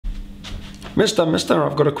Mister,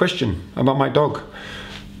 I've got a question about my dog.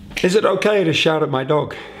 Is it okay to shout at my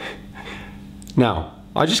dog? Now,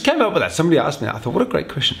 I just came up with that. Somebody asked me that. I thought, what a great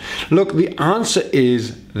question. Look, the answer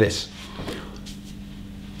is this.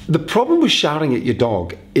 The problem with shouting at your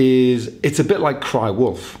dog is it's a bit like cry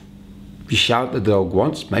wolf. You shout at the dog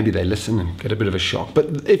once, maybe they listen and get a bit of a shock.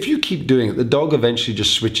 But if you keep doing it, the dog eventually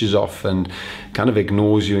just switches off and kind of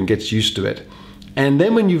ignores you and gets used to it. And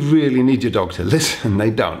then when you really need your dog to listen,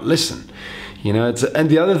 they don't listen. You know, and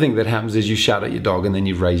the other thing that happens is you shout at your dog and then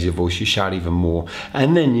you raise your voice, you shout even more,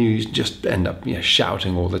 and then you just end up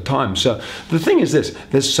shouting all the time. So the thing is this,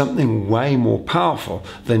 there's something way more powerful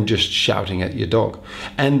than just shouting at your dog.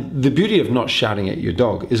 And the beauty of not shouting at your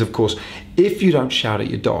dog is, of course, if you don't shout at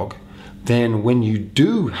your dog, then when you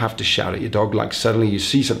do have to shout at your dog, like suddenly you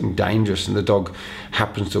see something dangerous and the dog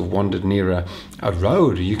happens to have wandered near a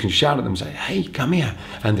road, you can shout at them and say, hey, come here.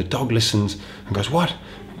 And the dog listens and goes, what?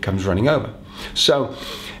 And comes running over. So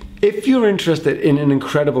if you're interested in an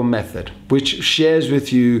incredible method which shares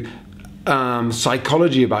with you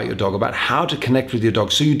psychology about your dog, about how to connect with your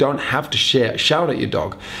dog so you don't have to shout at your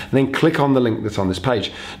dog, then click on the link that's on this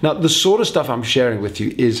page. Now, the sort of stuff I'm sharing with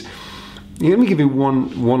you is, let me give you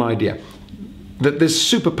one idea that is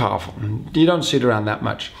super powerful. You don't see it around that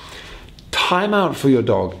much. Time out for your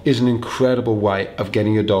dog is an incredible way of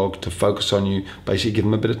getting your dog to focus on you, basically give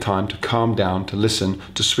them a bit of time to calm down, to listen,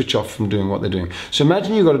 to switch off from doing what they're doing. So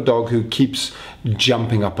imagine you've got a dog who keeps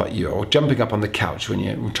jumping up at you or jumping up on the couch when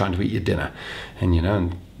you're trying to eat your dinner, and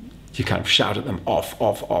and you kind of shout at them, off,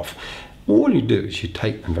 off, off. All you do is you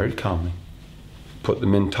take them very calmly, put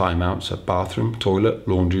them in timeout, so bathroom, toilet,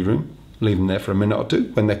 laundry room, leave them there for a minute or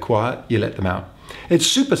two. When they're quiet, you let them out. It's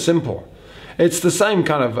super simple. It's the same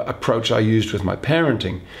kind of approach I used with my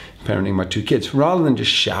parenting my two kids. Rather than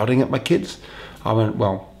just shouting at my kids, I went,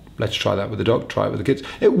 well, let's try that with the dog, try it with the kids.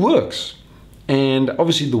 It works. And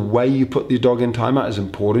obviously the way you put the dog in timeout is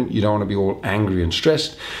important. You don't want to be all angry and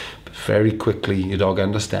stressed, but very quickly your dog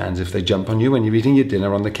understands if they jump on you when you're eating your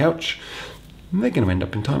dinner on the couch, they're going to end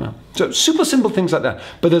up in timeout. So super simple things like that.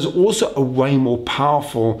 But there's also a way more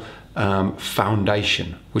powerful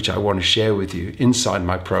foundation, which I want to share with you inside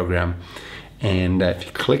my program. And if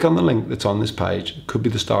you click on the link that's on this page, it could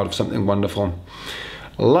be the start of something wonderful.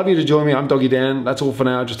 Love you to join me. I'm Doggy Dan. That's all for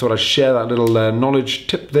now. I just thought I'd share that little knowledge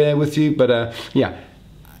tip there with you. But yeah,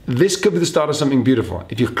 this could be the start of something beautiful.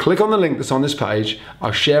 If you click on the link that's on this page,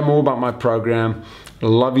 I'll share more about my program.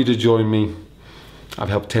 Love you to join me. I've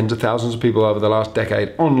helped tens of thousands of people over the last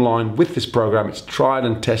decade online with this program. It's tried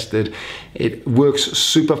and tested. It works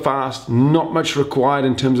super fast, not much required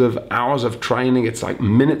in terms of hours of training. It's like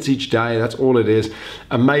minutes each day, that's all it is.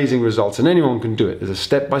 Amazing results, and anyone can do it. There's a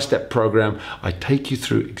step-by-step program. I take you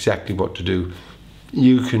through exactly what to do.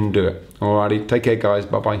 You can do it. Alrighty, take care guys,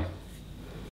 bye-bye.